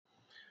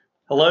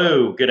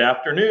Hello, good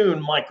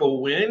afternoon.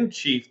 Michael Wynn,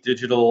 Chief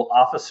Digital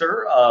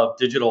Officer of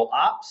Digital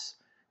Ops,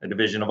 a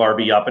division of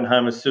RB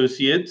Oppenheim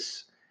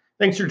Associates.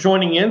 Thanks for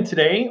joining in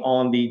today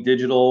on the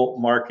Digital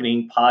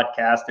Marketing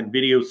Podcast and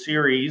video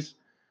series.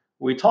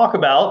 We talk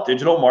about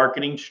digital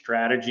marketing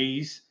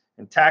strategies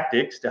and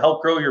tactics to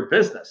help grow your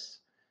business.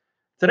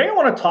 Today, I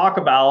want to talk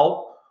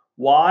about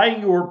why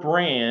your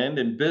brand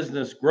and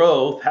business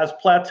growth has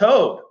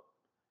plateaued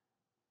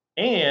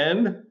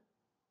and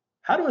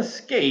how to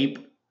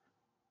escape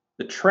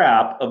the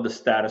trap of the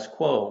status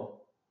quo.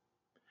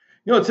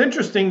 It's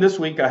interesting. This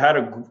week I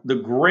had the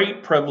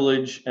great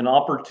privilege and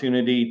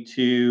opportunity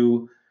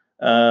to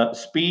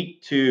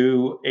speak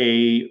to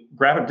a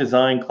graphic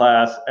design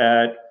class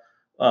at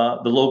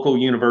the local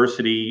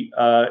university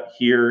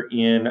here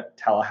in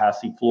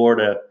Tallahassee,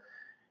 Florida.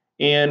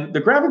 And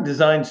the graphic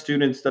design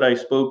students that I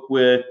spoke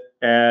with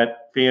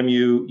at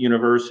FAMU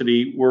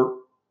University were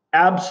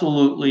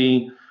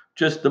absolutely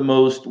just the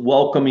most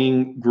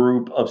welcoming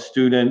group of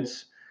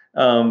students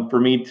for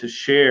me to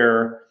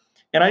share.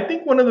 And I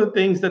think one of the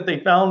things that they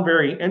found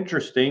very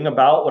interesting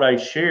about what I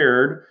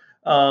shared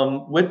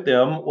with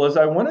them was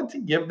I wanted to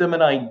give them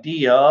an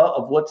idea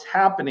of what's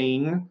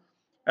happening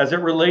as it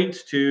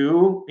relates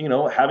to,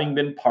 having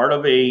been part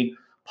of a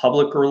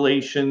public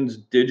relations,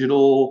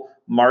 digital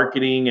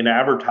marketing, and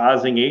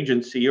advertising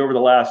agency over the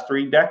last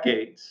 3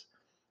 decades.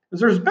 Because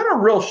there's been a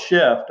real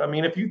shift. I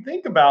mean, if you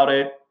think about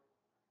it,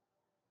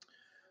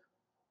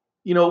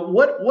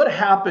 what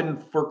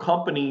happened for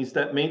companies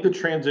that made the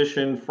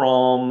transition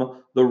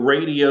from the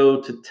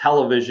radio to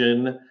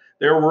television?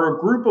 There were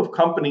a group of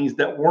companies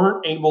that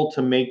weren't able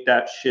to make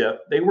that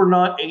shift. They were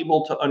not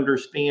able to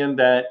understand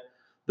that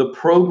the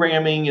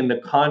programming and the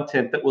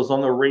content that was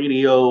on the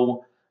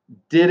radio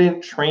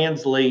didn't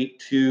translate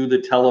to the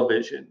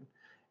television.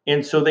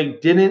 And so they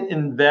didn't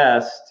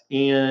invest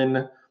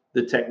in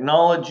the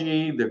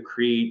technology, the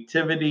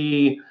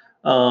creativity,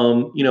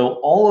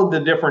 all of the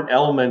different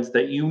elements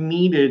that you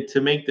needed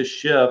to make the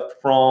shift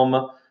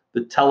from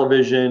the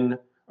television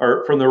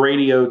or from the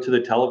radio to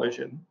the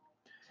television.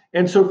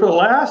 And so for the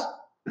last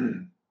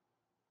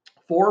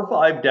 4 or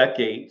 5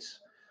 decades,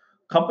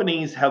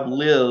 companies have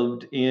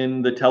lived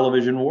in the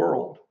television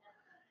world.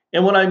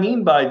 And what I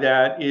mean by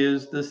that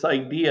is this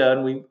idea,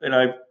 and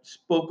I've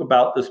spoke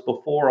about this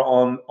before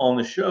on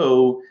the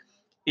show,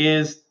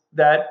 is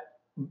that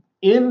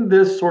in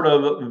this sort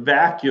of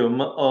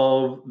vacuum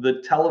of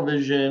the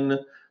television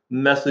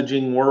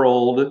messaging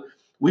world,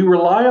 we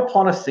rely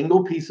upon a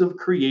single piece of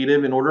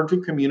creative in order to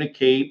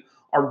communicate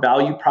our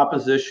value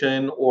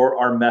proposition or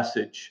our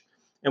message.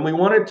 And we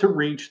want it to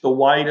reach the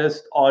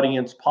widest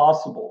audience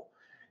possible.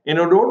 And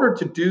in order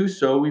to do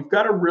so, we've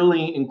got to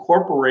really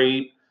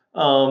incorporate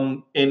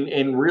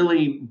and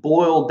really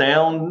boil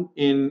down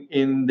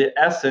in the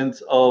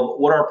essence of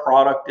what our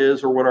product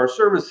is or what our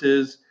service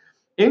is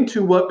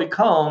into what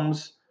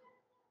becomes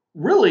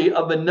really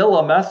a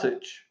vanilla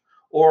message,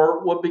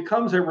 or what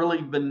becomes a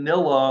really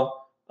vanilla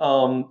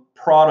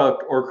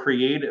product or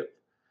creative,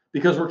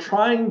 because we're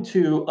trying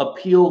to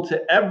appeal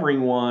to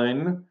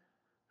everyone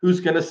who's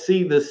going to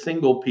see this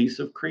single piece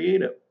of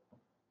creative.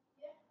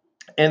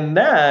 And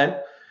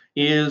that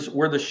is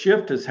where the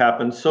shift has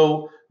happened.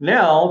 So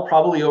now,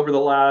 probably over the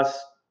last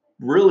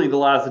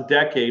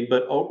decade,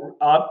 but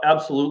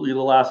absolutely the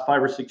last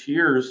 5 or 6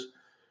 years,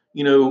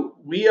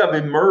 we have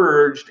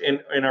emerged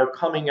and are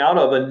coming out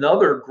of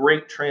another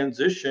great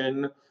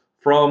transition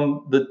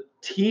from the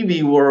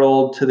TV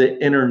world to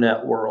the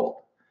internet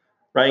world,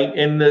 right?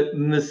 And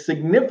the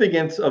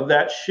significance of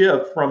that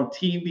shift from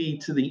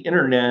TV to the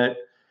internet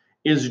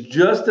is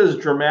just as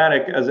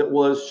dramatic as it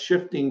was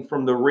shifting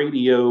from the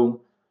radio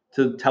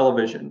to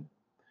television.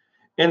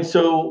 And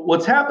so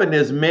what's happened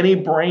is many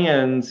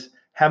brands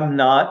have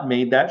not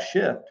made that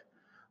shift.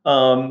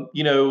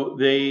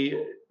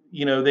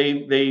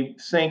 They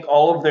sank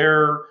all of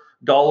their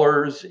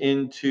dollars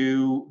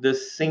into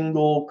this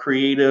single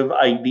creative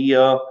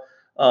idea,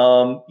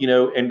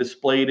 and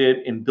displayed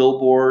it in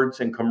billboards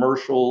and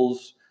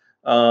commercials,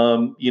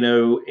 and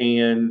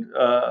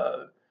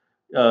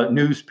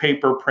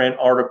newspaper print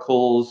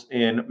articles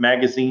and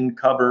magazine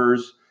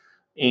covers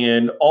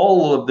and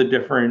all of the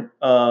different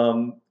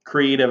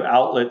creative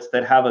outlets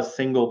that have a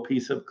single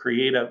piece of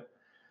creative.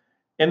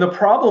 And the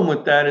problem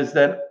with that is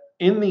that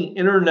in the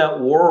internet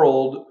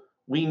world,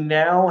 we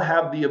now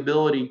have the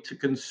ability to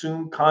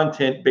consume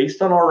content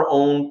based on our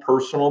own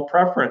personal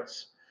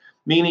preference.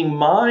 Meaning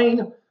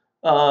my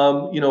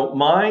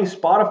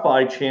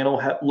Spotify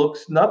channel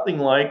looks nothing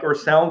like or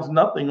sounds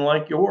nothing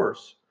like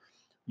yours.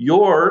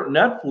 Your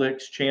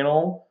Netflix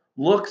channel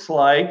looks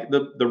like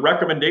the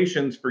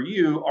recommendations for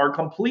you are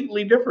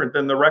completely different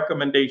than the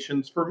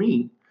recommendations for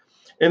me.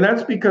 And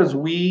that's because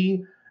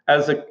we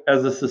as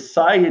a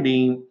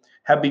society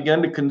have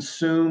begun to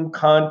consume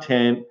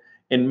content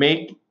and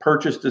make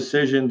purchase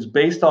decisions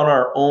based on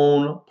our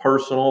own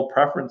personal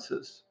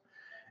preferences.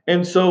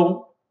 And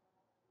so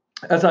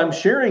as I'm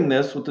sharing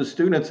this with the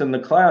students in the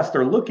class,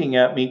 they're looking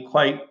at me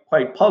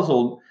quite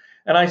puzzled.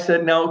 And I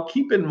said, now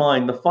keep in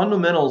mind the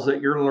fundamentals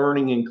that you're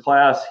learning in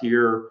class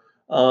here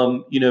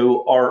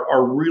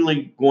are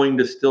really going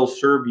to still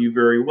serve you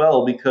very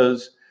well,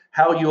 because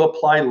how you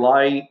apply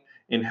light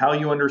and how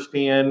you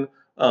understand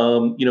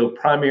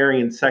primary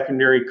and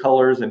secondary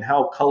colors, and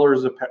how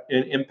colors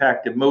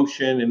impact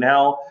emotion, and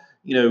how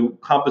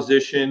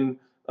composition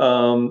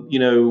of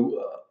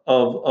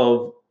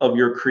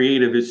your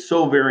creative is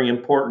so very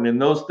important,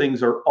 and those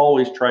things are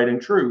always tried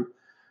and true.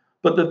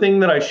 But the thing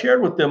that I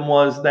shared with them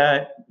was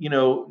that,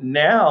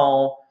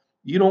 now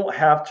you don't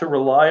have to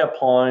rely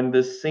upon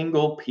this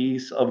single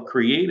piece of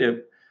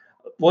creative.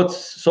 What's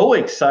so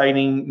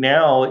exciting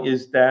now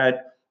is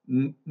that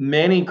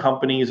many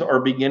companies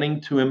are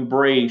beginning to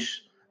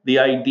embrace the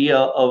idea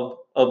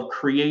of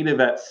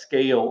creative at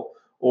scale,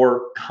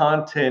 or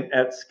content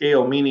at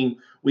scale, meaning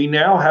we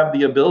now have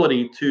the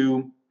ability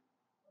to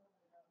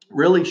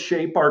really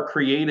shape our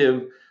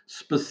creative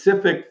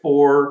specific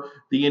for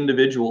the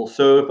individual.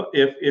 So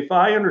if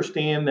I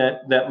understand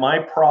that my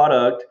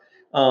product,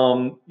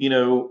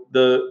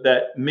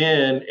 that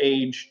men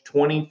age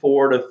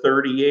 24 to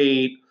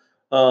 38,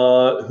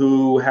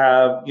 who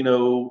have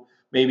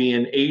maybe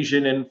an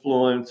Asian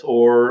influence,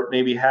 or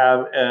maybe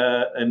have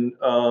an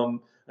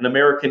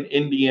American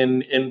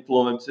Indian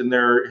influence in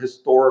their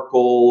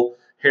historical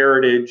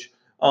heritage,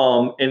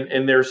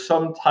 and there's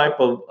some type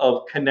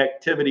of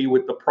connectivity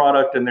with the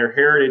product and their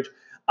heritage,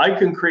 I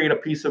can create a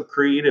piece of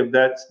creative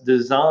that's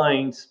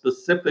designed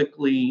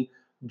specifically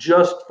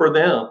just for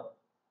them,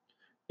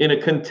 in a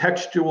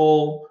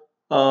contextual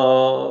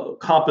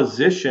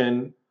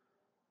composition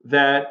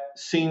that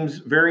seems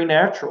very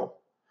natural.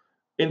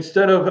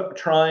 Instead of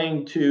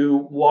trying to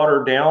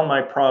water down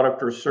my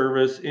product or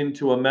service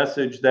into a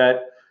message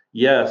that,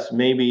 yes,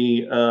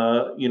 maybe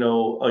a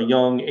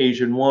young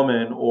Asian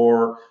woman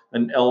or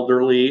an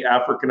elderly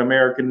African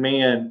American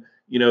man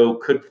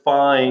could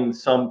find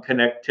some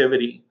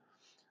connectivity.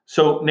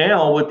 So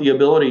now, with the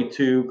ability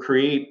to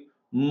create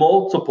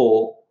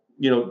multiple,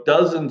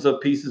 dozens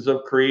of pieces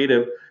of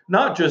creative,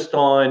 not just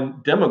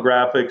on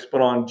demographics,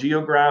 but on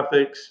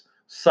geographics,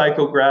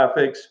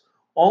 psychographics,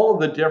 all of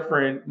the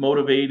different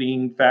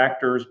motivating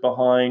factors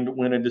behind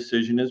when a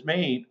decision is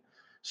made.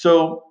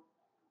 So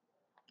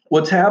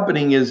what's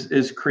happening is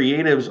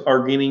creatives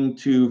are getting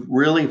to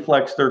really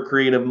flex their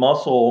creative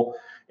muscle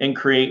and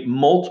create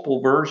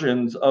multiple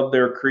versions of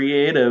their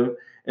creative,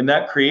 and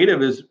that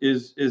creative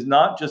is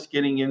not just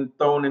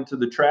thrown into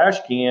the trash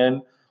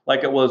can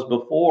like it was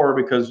before,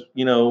 because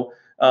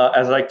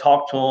as I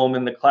talked to them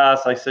in the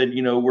class, I said,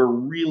 we're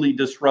really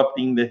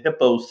disrupting the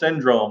hippo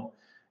syndrome,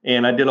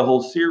 and I did a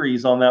whole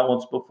series on that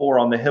once before,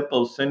 on the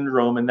hippo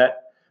syndrome, and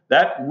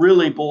that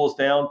really boils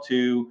down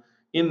to,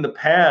 in the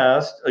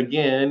past,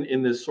 again,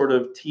 in this sort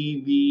of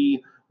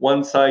TV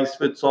one size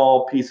fits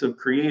all piece of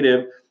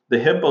creative, the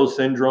hippo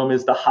syndrome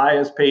is the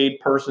highest paid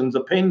person's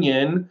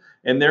opinion,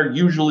 and they're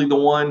usually the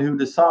one who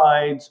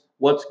decides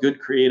what's good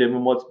creative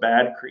and what's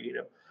bad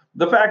creative.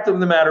 The fact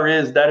of the matter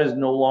is that is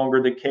no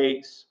longer the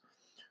case.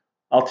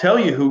 I'll tell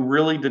you who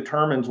really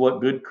determines what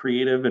good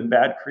creative and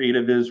bad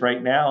creative is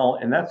right now,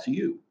 and that's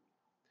you.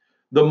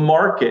 The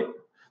market,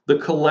 the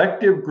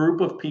collective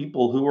group of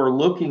people who are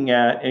looking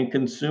at and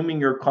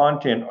consuming your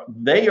content,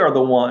 they are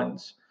the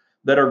ones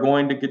that are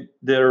going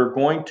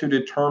to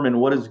determine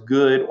what is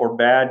good or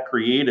bad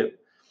creative.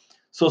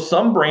 So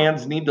some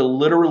brands need to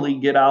literally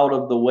get out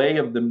of the way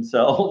of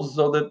themselves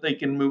so that they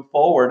can move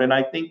forward. And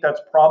I think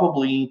that's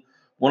probably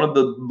one of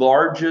the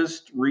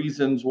largest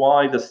reasons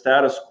why the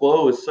status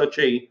quo is such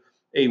a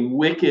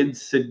wicked,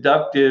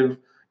 seductive,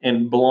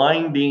 and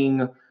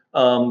blinding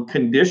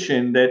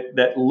condition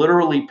that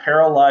literally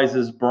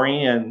paralyzes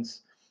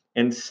brands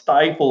and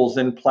stifles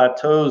and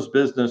plateaus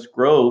business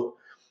growth,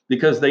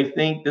 because they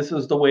think this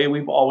is the way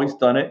we've always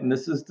done it, and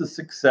this is the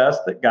success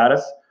that got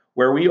us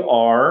where we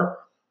are.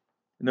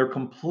 And they're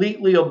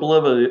completely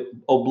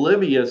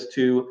oblivious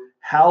to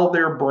how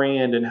their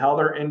brand and how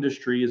their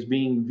industry is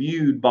being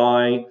viewed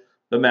by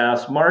the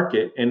mass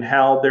market, and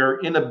how their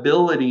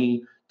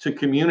inability to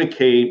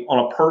communicate on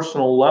a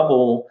personal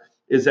level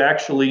is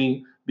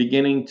actually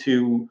beginning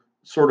to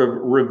sort of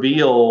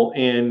reveal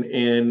and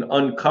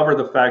uncover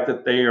the fact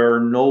that they are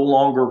no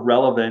longer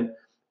relevant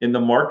in the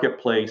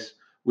marketplace,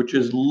 which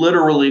is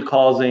literally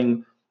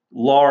causing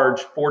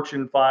large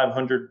Fortune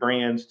 500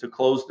 brands to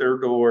close their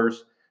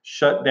doors,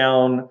 shut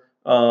down,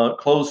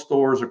 close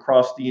stores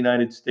across the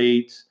United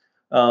States,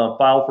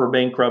 file for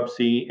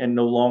bankruptcy, and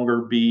no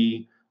longer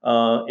be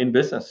in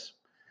business.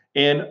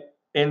 And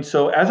and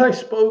so as I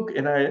spoke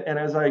and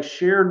as I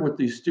shared with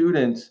these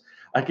students,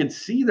 I could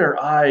see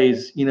their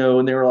eyes,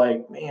 and they were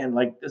like, "Man,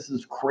 like this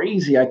is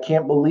crazy. I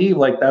can't believe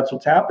like that's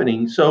what's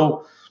happening."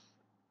 So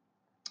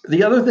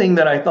the other thing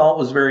that I thought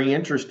was very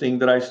interesting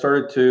that I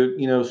started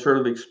to, sort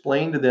of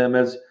explain to them,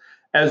 as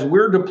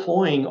we're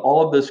deploying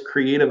all of this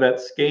creative at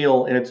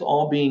scale, and it's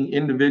all being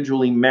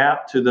individually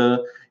mapped to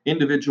the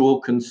individual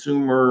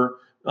consumer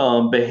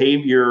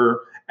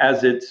behavior,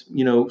 as it's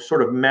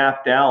sort of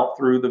mapped out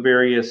through the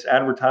various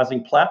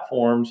advertising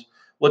platforms.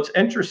 What's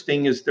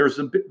interesting is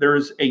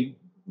there's a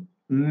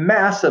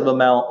massive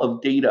amount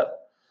of data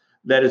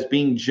that is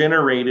being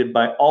generated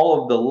by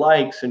all of the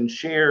likes and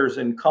shares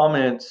and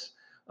comments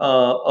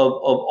of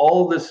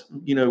all this,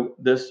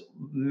 this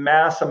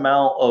mass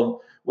amount of,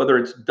 whether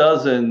it's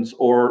dozens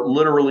or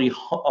literally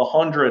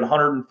 100,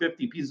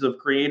 150 pieces of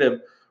creative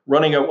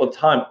running at one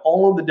time,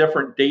 all of the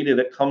different data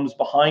that comes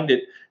behind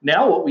it.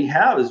 Now what we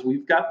have is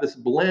we've got this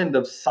blend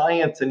of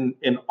science and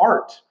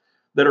art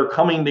that are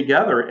coming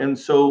together. And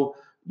so,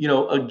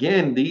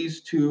 again,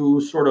 these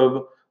two sort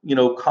of,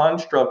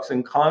 constructs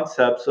and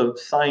concepts of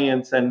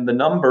science and the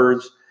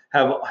numbers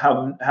have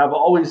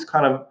always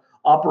kind of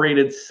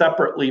operated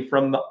separately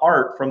from the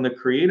art, from the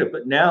creative.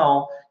 But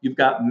now you've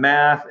got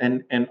math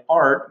and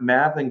art,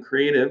 math and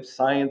creative,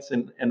 science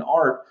and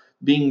art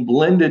being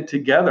blended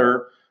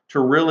together to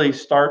really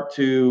start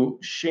to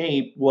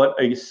shape what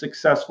a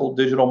successful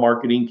digital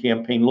marketing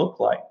campaign looks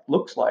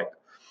like.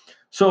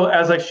 So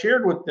as I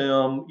shared with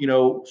them,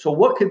 so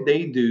what could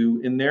they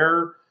do in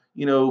their,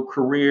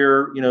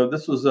 career?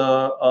 This was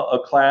a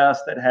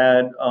class that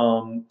had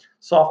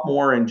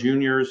sophomore and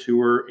juniors who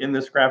were in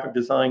this graphic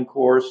design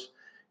course.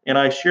 And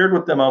I shared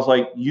with them, I was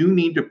like, you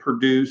need to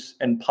produce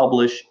and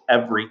publish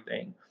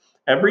everything.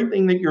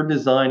 Everything that you're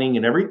designing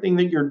and everything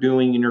that you're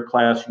doing in your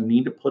class, you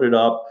need to put it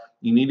up.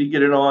 You need to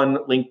get it on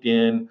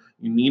LinkedIn.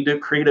 You need to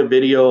create a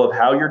video of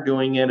how you're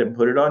doing it and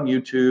put it on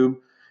YouTube.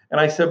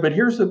 And I said, but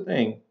here's the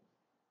thing.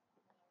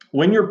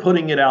 When you're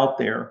putting it out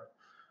there,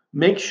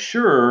 make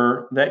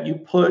sure that you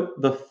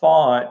put the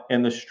thought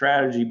and the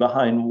strategy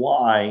behind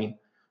why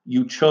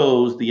you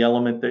chose the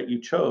element that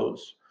you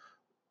chose.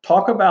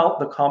 Talk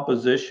about the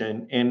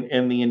composition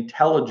and the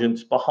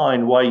intelligence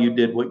behind why you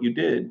did what you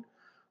did.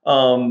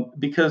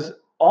 Because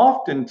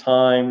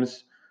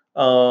oftentimes,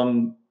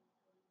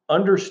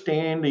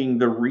 understanding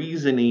the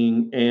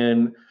reasoning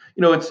and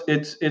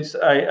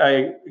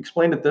I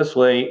explained it this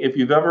way. If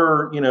you've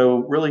ever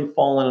really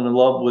fallen in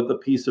love with a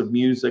piece of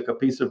music, a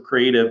piece of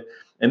creative,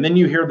 and then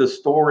you hear the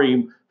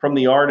story from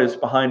the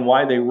artist behind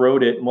why they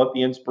wrote it and what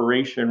the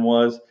inspiration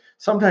was,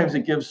 sometimes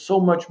it gives so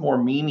much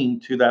more meaning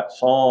to that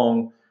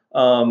song,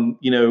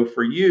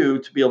 for you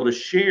to be able to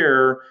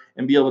share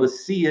and be able to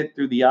see it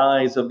through the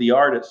eyes of the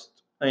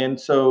artist. And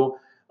so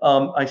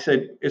I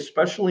said,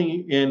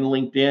 especially in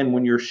LinkedIn,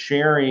 when you're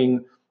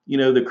sharing,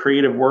 the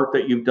creative work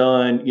that you've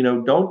done,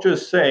 don't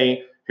just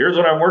say, here's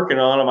what I'm working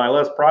on my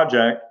last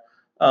project.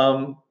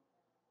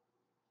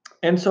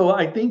 And so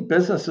I think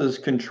businesses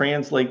can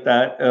translate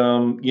that.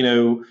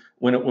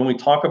 When we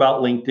talk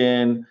about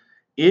LinkedIn,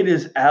 it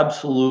is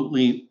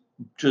absolutely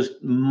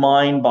just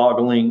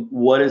mind-boggling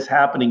what is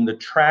happening, the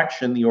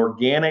traction, the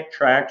organic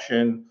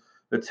traction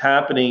that's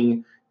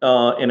happening,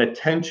 and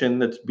attention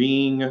that's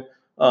being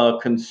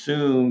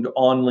consumed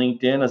on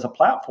LinkedIn as a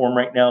platform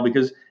right now,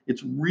 because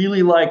it's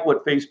really like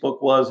what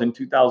Facebook was in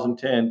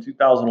 2010,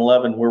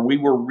 2011, where we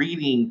were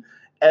reading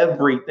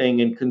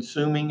everything and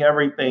consuming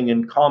everything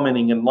and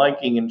commenting and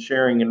liking and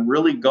sharing and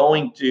really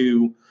going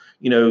to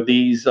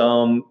these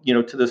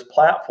to this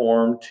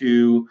platform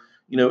to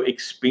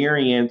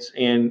experience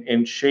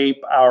and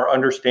shape our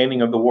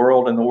understanding of the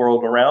world and the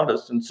world around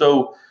us. And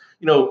so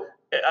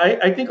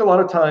I think a lot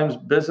of times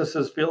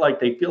businesses feel like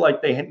they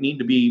need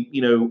to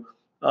be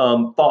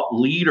thought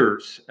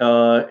leaders,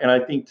 and I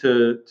think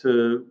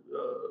to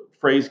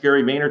phrase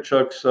Gary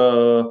Vaynerchuk's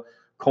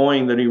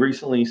coin that he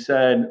recently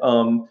said,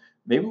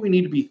 maybe we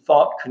need to be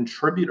thought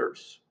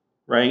contributors,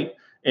 right?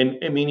 And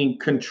meaning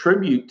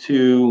contribute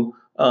to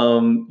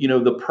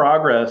the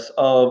progress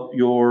of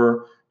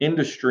your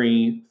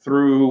industry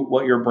through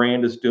what your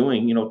brand is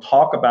doing.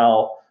 Talk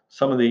about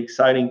some of the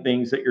exciting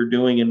things that you're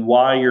doing and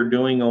why you're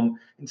doing them,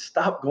 and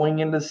stop going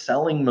into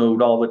selling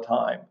mode all the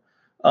time.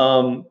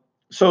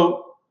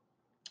 So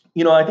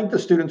I think the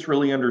students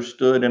really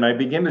understood, and I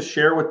began to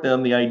share with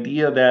them the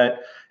idea that,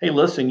 hey,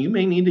 listen, you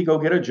may need to go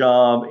get a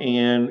job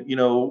and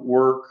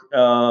work,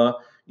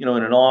 in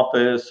an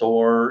office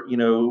or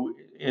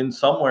in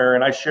somewhere.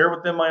 And I share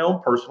with them my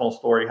own personal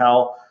story,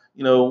 how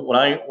when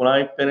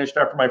I finished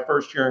after my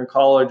first year in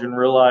college and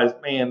realized,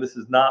 man, this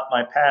is not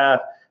my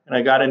path, and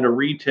I got into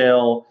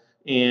retail.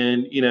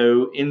 And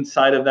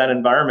inside of that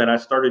environment, I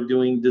started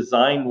doing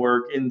design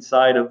work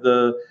inside of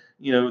the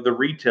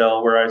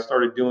retail, where I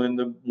started doing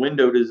the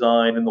window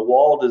design and the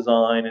wall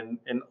design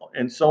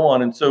and so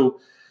on. And so,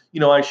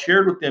 I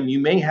shared with them, you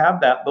may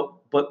have that,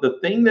 but the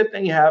thing that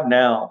they have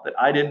now that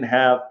I didn't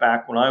have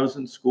back when I was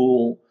in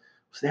school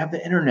was they have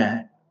the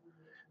internet,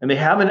 and they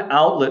have an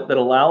outlet that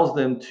allows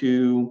them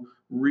to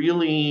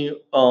really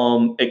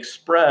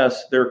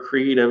express their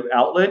creative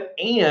outlet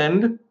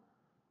and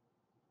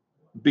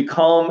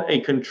become a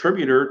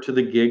contributor to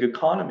the gig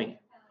economy.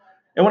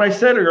 And when I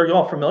said, are you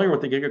all familiar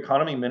with the gig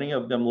economy? Many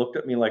of them looked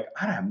at me like,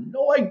 I have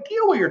no idea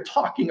what you're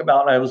talking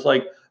about. And I was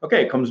like,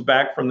 okay, it comes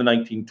back from the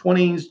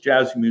 1920s.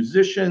 Jazz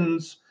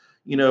musicians,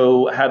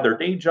 had their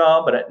day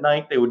job, but at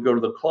night they would go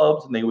to the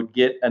clubs and they would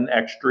get an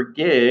extra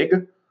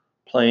gig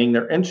playing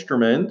their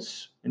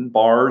instruments in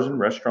bars and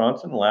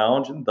restaurants and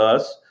lounge, and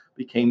thus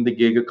became the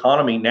gig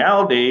economy.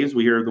 Nowadays,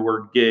 we hear the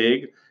word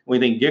gig, we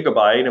think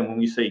gigabyte, and when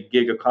we say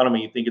gig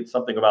economy, you think it's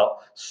something about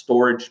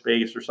storage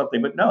space or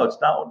something. But no, it's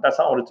not. That's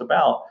not what it's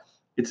about.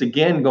 it's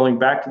again going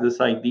back to this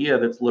idea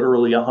that's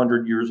literally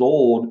 100 years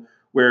old,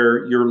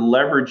 where you're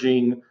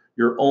leveraging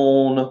your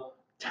own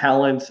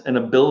talents and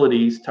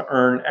abilities to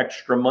earn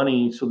extra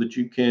money so that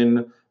you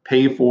can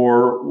pay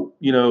for,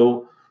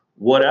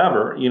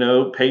 whatever,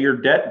 pay your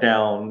debt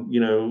down,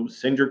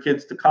 send your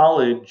kids to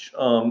college,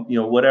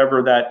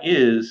 whatever that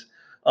is.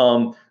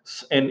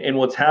 And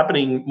what's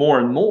happening more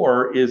and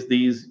more is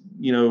these,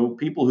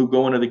 people who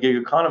go into the gig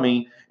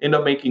economy end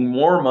up making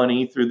more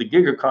money through the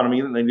gig economy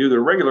than they do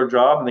their regular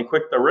job, and they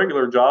quit their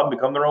regular job and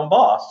become their own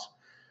boss,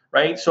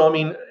 right? So, I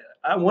mean,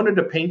 I wanted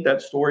to paint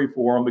that story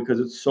for them because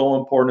it's so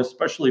important,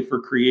 especially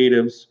for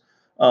creatives,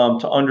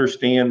 to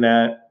understand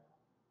that,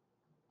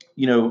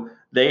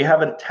 they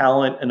have a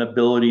talent and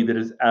ability that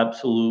is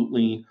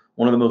absolutely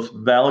one of the most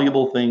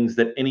valuable things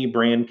that any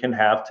brand can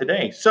have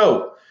today.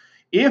 So,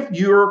 if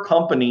your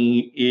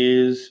company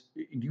is,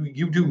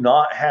 you do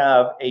not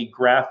have a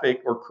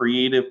graphic or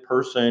creative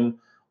person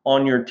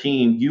on your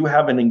team, you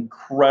have an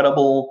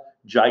incredible,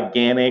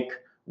 gigantic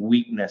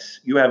weakness.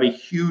 You have a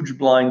huge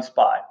blind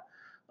spot,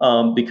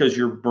 because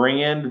your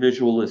brand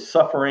visual is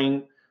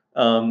suffering.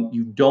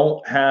 You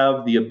don't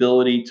have the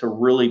ability to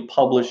really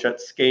publish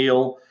at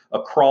scale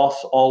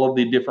across all of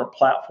the different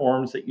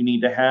platforms that you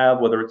need to have,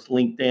 whether it's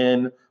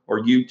LinkedIn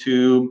or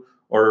YouTube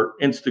or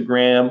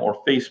Instagram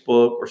or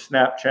Facebook or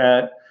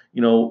Snapchat.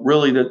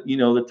 Really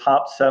the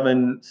top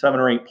seven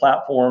or eight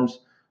platforms.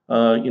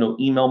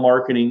 Email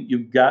marketing.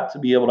 You've got to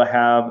be able to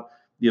have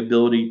the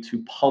ability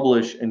to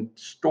publish and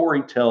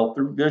storytell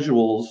through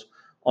visuals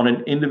on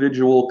an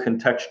individual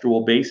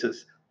contextual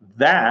basis.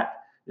 That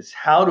is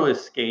how to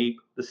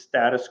escape the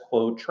status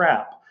quo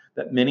trap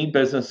that many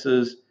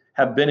businesses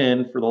have been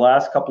in for the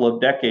last couple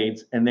of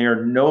decades, and they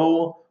are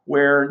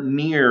nowhere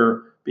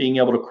near being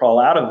able to crawl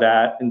out of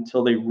that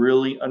until they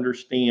really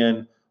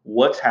understand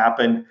what's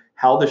happened,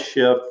 how the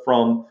shift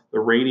from the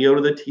radio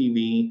to the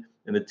TV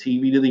and the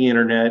TV to the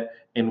internet,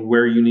 and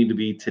where you need to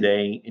be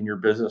today in your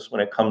business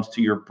when it comes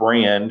to your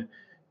brand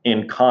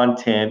and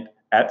content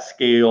at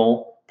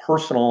scale,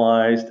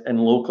 personalized and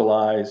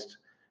localized,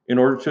 in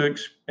order to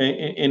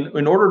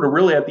in order to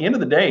really, at the end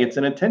of the day, it's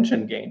an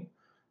attention game.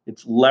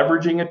 It's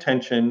leveraging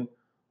attention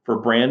for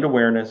brand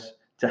awareness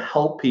to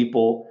help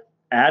people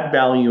add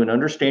value and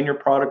understand your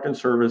product and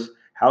service,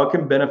 how it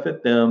can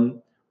benefit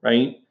them,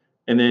 right?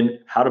 And then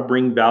how to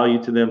bring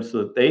value to them so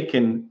that they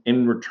can,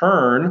 in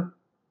return,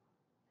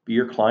 be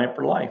your client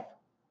for life.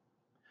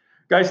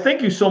 Guys,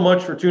 thank you so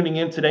much for tuning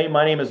in today.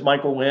 My name is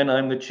Michael Wynn.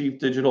 I'm the Chief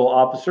Digital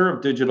Officer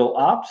of Digital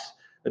Ops,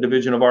 a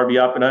division of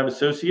RB Oppenheim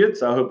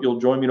Associates. I hope you'll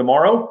join me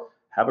tomorrow.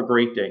 Have a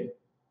great day.